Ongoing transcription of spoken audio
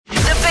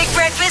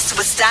Breakfast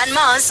with Stan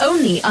Mars.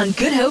 Only on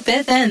Good Hope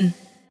FM.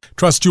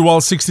 Trust you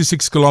all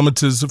 66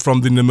 kilometers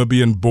from the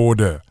Namibian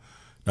border.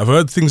 I've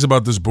heard things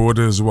about this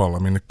border as well. I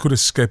mean, it could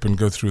escape and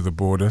go through the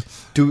border.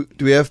 Do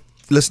we have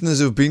listeners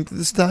who've been to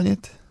this town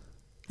yet?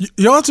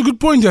 Yeah, it's a good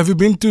point. Have you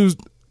been to,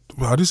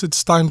 how do you say it,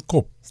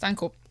 Steinkop?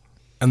 Steinkop.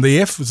 And the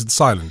F, is it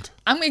silent?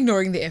 I'm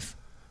ignoring the F.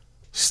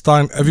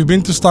 Have you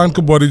been to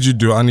Steinkop? What did you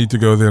do? I need to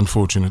go there,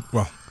 unfortunately.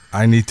 Well,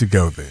 I need to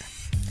go there.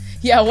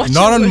 Yeah, what?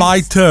 Not on my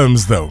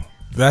terms, though.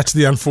 That's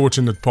the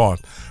unfortunate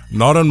part.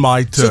 Not on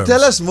my terms. So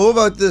tell us more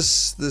about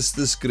this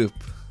group.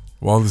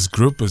 Well, this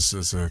group is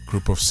a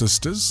group of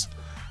sisters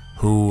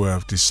who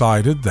have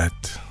decided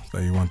that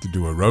they want to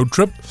do a road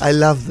trip. I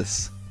love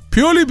this.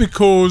 Purely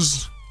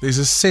because there's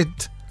a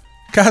set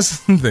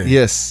cousin there.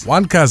 Yes.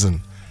 One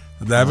cousin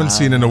that they haven't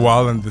seen in a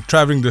while, and the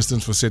traveling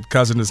distance for said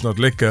cousin is not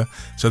lekker.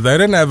 So they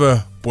don't have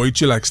a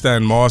boychi like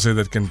Stan Mars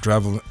that can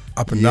travel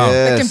up and down.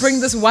 I can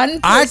bring this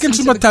one person I can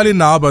tell you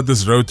now about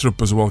this road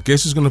trip as well.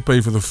 Guess who's going to pay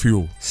for the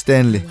fuel?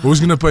 Stanley. Who's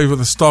going to pay for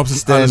the stops and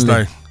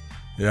Stanley.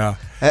 Yeah.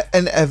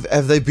 And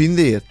have they been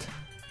there yet?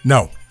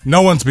 No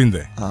one's been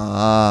there.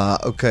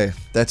 Okay.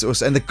 That's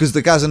awesome. And because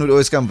the cousin would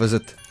always come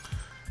visit.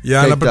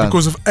 Yeah, no, but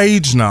because of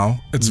age now,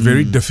 it's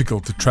very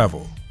difficult to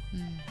travel.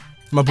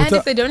 And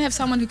if they don't have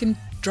someone who can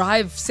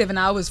drive 7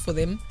 hours for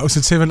them. Oh, is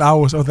it 7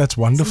 hours? Oh, that's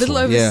wonderful. It's a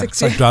little over 6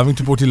 It's like driving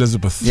to Port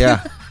Elizabeth.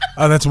 Yeah.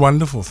 Oh, that's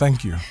wonderful.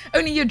 Thank you.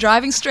 Only you're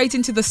driving straight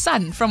into the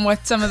sun, from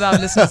what some of our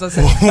listeners are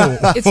saying.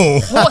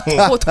 It's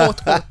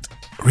hot.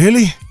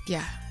 Really?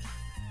 Yeah.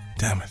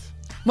 Damn it.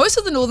 Most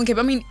of the Northern Cape,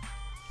 I mean,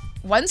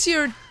 once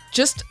you're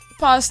just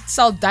past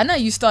Saldanha,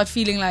 you start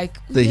feeling like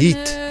the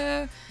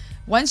heat.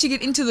 Once you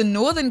get into the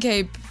Northern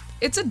Cape,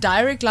 it's a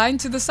direct line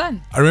to the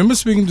sun. I remember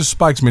speaking to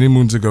Spikes many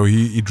moons ago.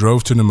 He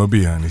drove to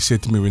Namibia and he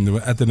said to me when they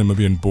were at the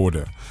Namibian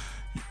border,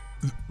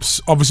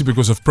 obviously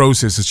because of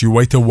processes, you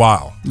wait a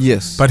while.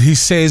 Yes. But he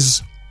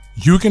says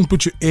you can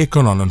put your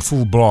aircon on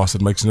full blast.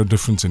 It makes no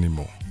difference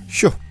anymore.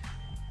 Sure.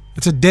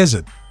 It's a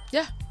desert.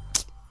 Yeah.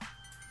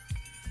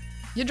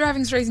 You're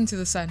driving straight into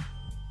the sun.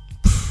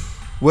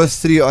 With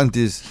 3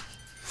 aunties.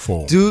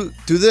 4. Do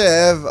they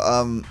have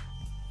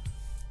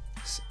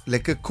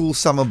lekker cool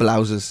summer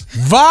blouses?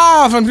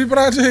 Waar van wie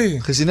praat jy?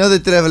 Because you know they're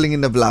traveling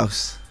in the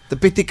blouse. The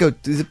petticoat.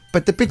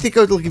 But the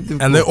petticoat will keep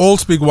them And cool. they all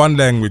speak one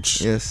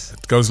language. Yes.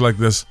 It goes like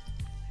this.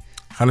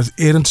 Gaan ons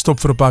eerend stop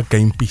vir 'n paar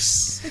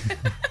gampies.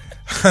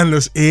 Gaan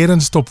ons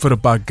eerend stop vir 'n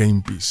paar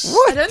gampies.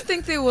 I don't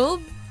think there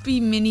will be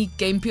many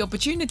gamepy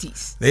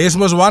opportunities. There's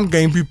must one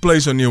gamepie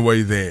place on your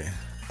way there.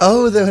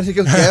 Oh, they want to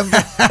go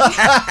camping.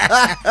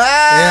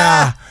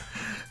 Yeah.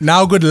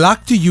 Now, good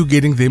luck to you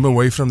getting them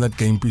away from that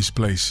gamepie's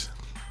place.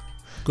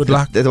 Good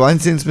luck. That 1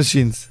 cent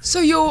machines. So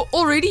your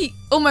already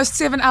almost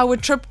 7-hour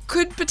trip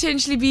could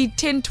potentially be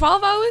 10,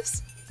 12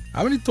 hours?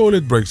 How many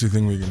toilet breaks do you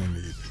think we're going to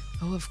need?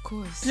 Oh, of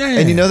course. Yeah.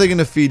 And you know they're going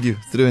to feed you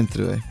through and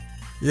through, eh?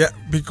 Yeah,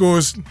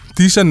 because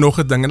these are nog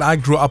 'n ding, and I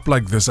grew up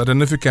like this. I don't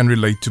know if you can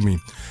relate to me.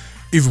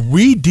 If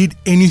we did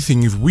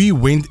anything, if we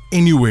went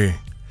anywhere,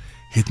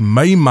 het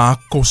my ma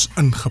kos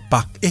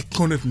ingepak. Ek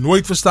kon dit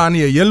nooit verstaan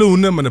nie. 'n Hele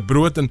hoender met 'n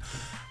brood en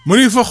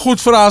moenie vir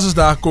God vra as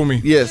daar kom nie.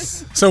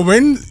 Yes. So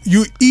when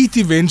you eat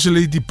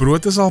eventually, die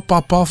brood is al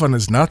pap af and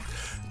it's not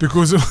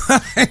because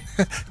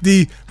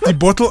die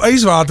bottle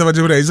yswater wat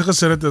jy by die huis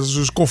gesit het is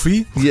soos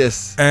koffie.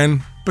 Yes.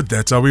 But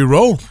that's how we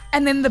roll.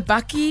 And then the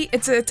bakkie,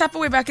 it's a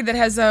Tupperware bakkie that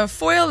has a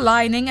foil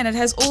lining and it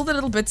has all the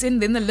little bits in,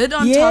 then the lid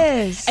on top.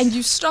 And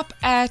you stop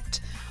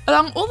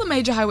along all the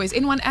major highways,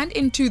 N1 and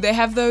N2, they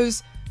have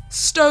those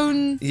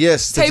stone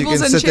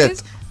tables and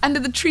chairs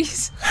under the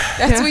trees.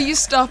 That's where you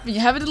stop and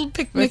you have a little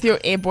picnic. With your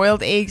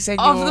boiled eggs and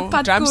of your the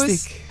padkos.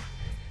 drumstick.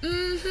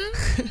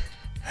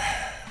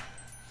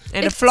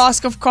 And a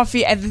flask of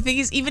coffee. And the thing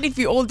is, even if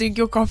you all drink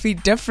your coffee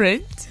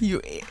different,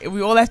 we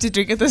all have to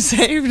drink it the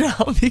same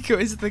now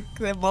because the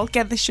milk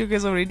and the sugar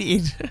is already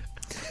in.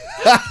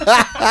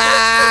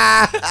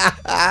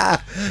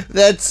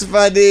 That's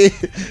funny.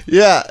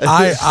 Yeah.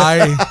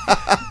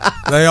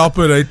 They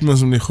operate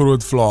mos met die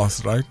groot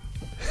flaas, right?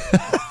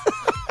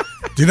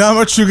 Do you know how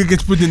much sugar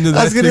gets put into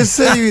that? I was going to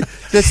say,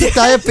 that's a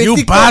entire petty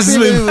You buzz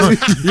me.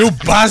 You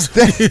buzz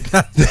me.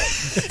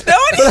 No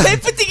one is there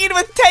putting in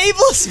with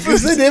tablespoons.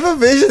 Because they never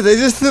measure, they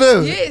just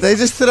throw. Yes. They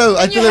just throw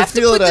And until you they have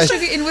to feel put the right.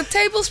 sugar in with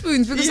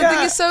tablespoons because the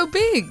thing is so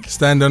big.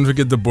 Stan, don't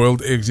forget the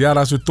boiled eggs. Ja,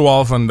 daar's so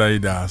 12 van die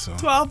daar so.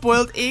 12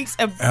 boiled eggs,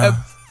 a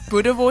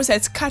boerewors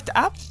that's cut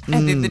up,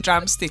 and then the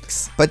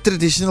drumsticks. But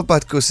traditional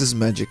padkos is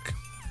magic.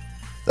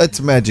 That's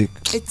magic.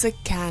 It's a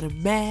kind of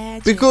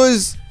magic.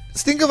 Because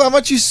think of how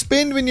much you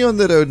spend when you're on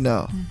the road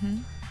now.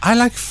 I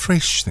like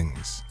fresh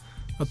things.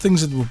 Not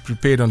things that were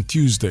prepared on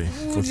Tuesday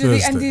for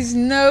Thursday. And there's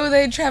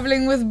they're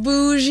traveling with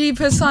bougie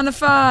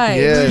personified.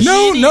 Yes.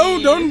 No,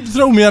 don't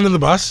throw me under the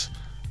bus.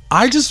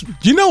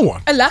 You know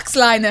what? A Lux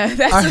liner.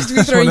 That's I just we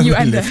just throwing wanna you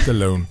be under. left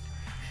alone.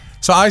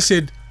 So I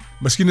said,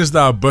 miskien is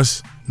daar 'n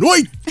bus.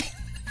 Nooit!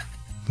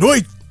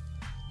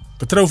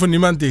 Betrou van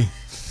niemand nie.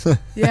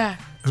 Yeah.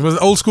 Dit was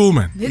old school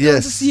man. Net Yes.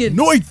 om te sien.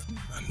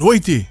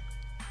 Nooit nie.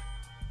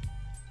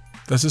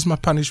 This is my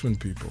punishment,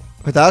 people.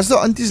 But how's the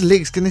auntie's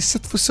legs? Can they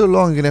sit for so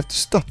long? You're going to have to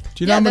stop.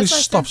 Do you know Yeah, how many that's why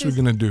stops we're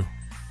sometimes- going to do?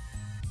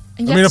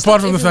 And I you mean, have to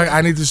apart stop from the fact everywhere.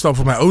 I need to stop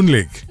for my own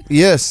leg.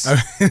 Yes.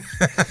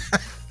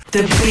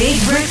 The Big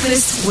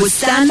Breakfast with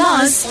Stan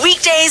Mars.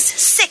 Weekdays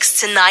 6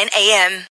 to 9 a.m.